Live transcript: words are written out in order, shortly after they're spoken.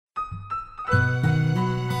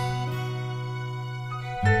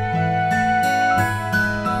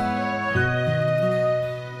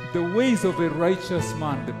ways of a righteous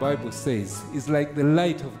man, the Bible says, is like the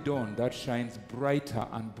light of dawn that shines brighter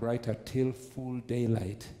and brighter till full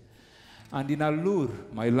daylight. And in Alur,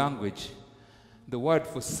 my language, the word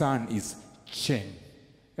for sun is Cheng.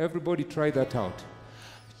 Everybody try that out.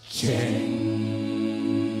 Cheng.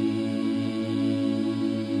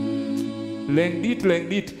 Lengdit,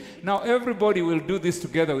 lengdit. Now everybody will do this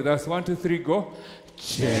together with us. 1, 2, 3, go.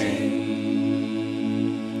 Cheng.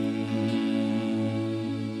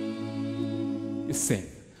 Sing.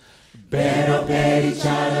 Bero beri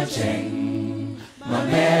chalo cheng.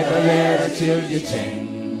 Mamero lero chilye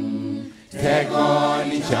cheng.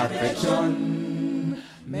 Tegoni chakachon.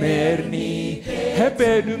 Merni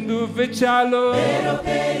hebedundu vechalo.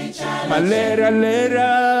 Malera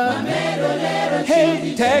lera.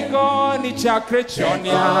 Hey, tegoni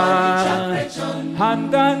chakrechonia.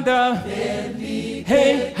 Handanda.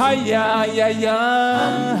 Hey, haya ya ya.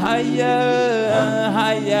 Haya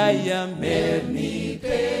haya ya merni.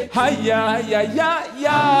 Haya ya ya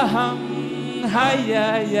ya ham.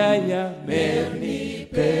 Haya ya ya merni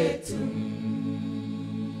petum.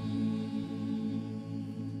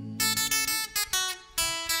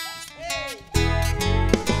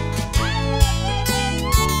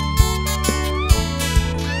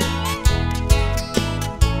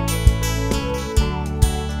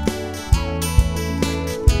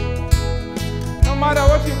 No matter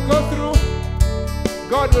what you go through,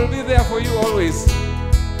 God will be there for you always.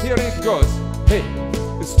 Here it goes. Hey,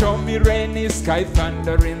 stormy, rainy sky,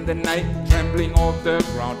 thunder in the night, trembling of the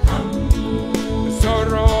ground. The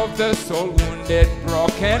sorrow of the soul, wounded,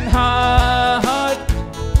 broken heart.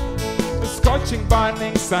 The scorching,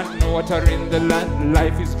 burning sun, no water in the land,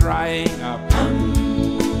 life is drying up.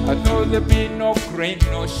 Although there be no grain,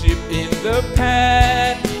 no sheep in the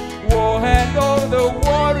pen. War and all the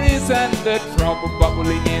worries and the trouble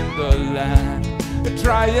bubbling in the land. The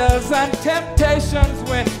trials and temptations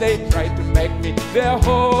when they try to make me their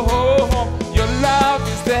home. Your love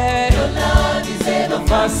is there. Your love is there. Your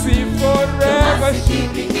mercy forever.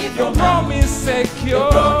 Your promise secure.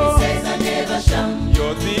 Your promises are never shown.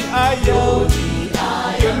 You're the I am.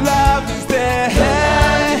 Your love is there.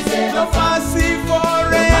 Your mercy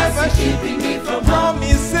forever. Keeping me from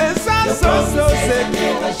promises are so secure.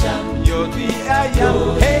 You're the I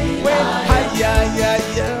am. Hey, wait, hi, yeah,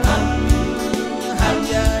 yeah, yeah.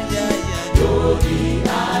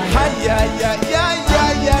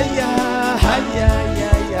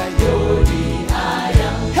 You're the I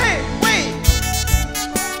am. Hey, wait.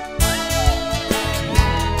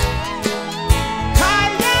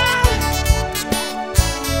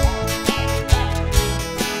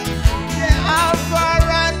 Yeah, Alpha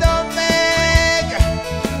and Omega,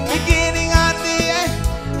 beginning and the end,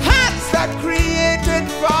 hands that created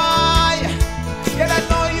fire. Yet I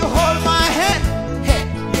know you hold my hand. Hey,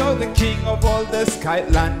 you're the king of all the sky,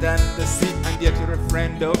 land and the sea, and yet you're a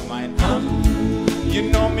friend of mine. You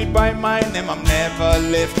know me by my name, I'm never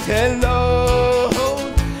left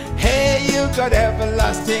alone. Hey, you got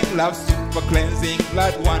everlasting love, super cleansing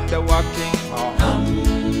blood, wonder working power.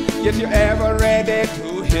 Yet you're ever ready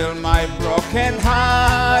to heal my broken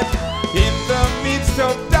heart. In the midst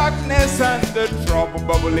of darkness and the trouble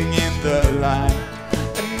bubbling in the light,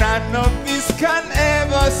 and none of this can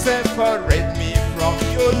ever separate me from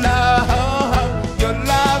your love. Your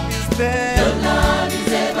love is there. Your love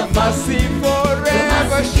is ever Mercy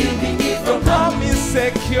forever. keeping me Your from promise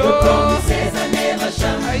secure. Your promises are never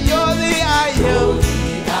shown. You're the I am.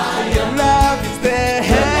 Your love is there.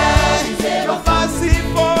 Your mercy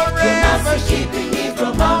forever. Keeping me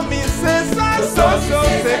from Promises are so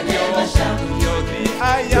secure. You're the I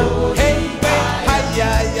am. Hey, wait, hi,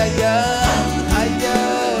 yeah, yeah, yeah. Hi, yeah,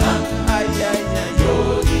 hi, yeah, yeah.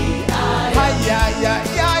 You're the I am. Hi, yeah, yeah,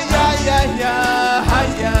 yeah, yeah, yeah, yeah. Hi,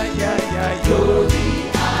 yeah, yeah, yeah, You're the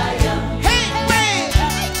I am. hey, wait.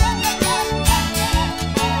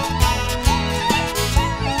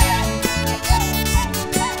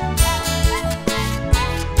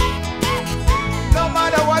 No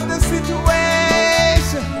matter what the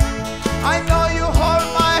situation, I know you hold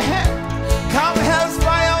my hand. Come hell's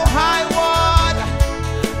fire or high water,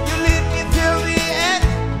 you lead me till the end.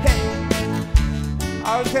 Hey,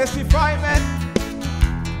 I'll testify, man.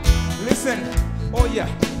 Listen, oh yeah.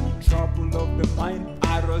 Trouble of the mind,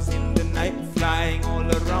 arrows in the night, flying all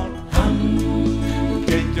around.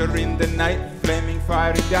 Danger in the night, flaming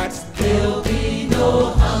fiery darts. There'll be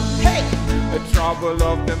no harm. Hey! The trouble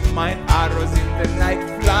of the mind, arrows in the night,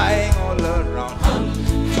 flying all around.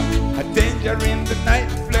 A danger in the night,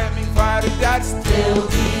 flaming fiery darts. There'll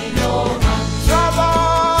be no harm. Trouble!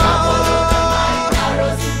 Trouble of the mind,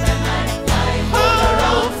 arrows in the night, flying all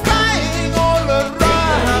around. Flying all around.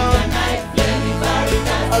 Danger in the night,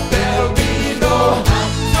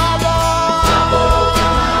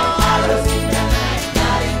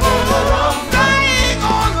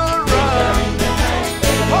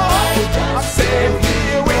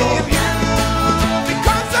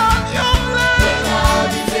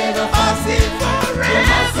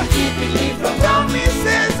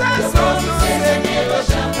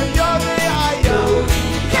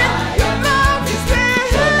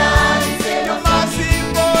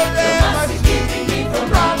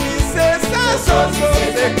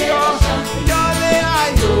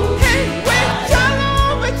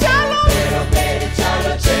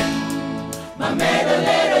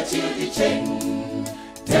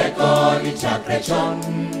 Frechon,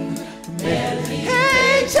 Mary,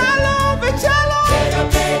 Hey, shalom, shalom.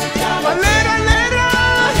 A little,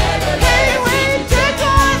 hey, we take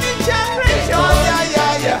on the champion. Yeah,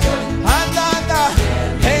 yeah, yeah.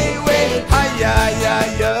 Hey, wait, hi, yeah,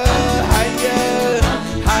 yeah, yeah. Hi, yeah,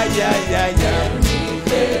 hi, yeah, yeah, yeah.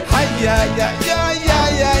 Hi, yeah, yeah, yeah, yeah,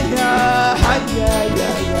 yeah, yeah. Hi, yeah,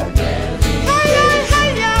 yeah, yeah, yeah. Hi, yeah, hi,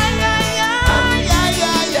 yeah, yeah, yeah. Yeah,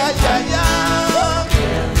 yeah, yeah, yeah, yeah.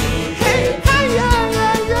 Hey, hi, yeah,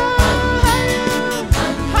 yeah, yeah.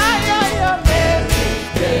 Hi, yeah, yeah,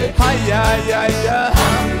 Mary. Hi, yeah, yeah, yeah.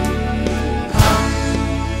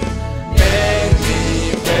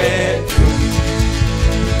 Mary, Mary.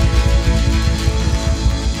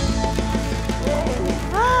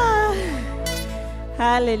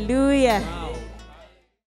 Hallelujah.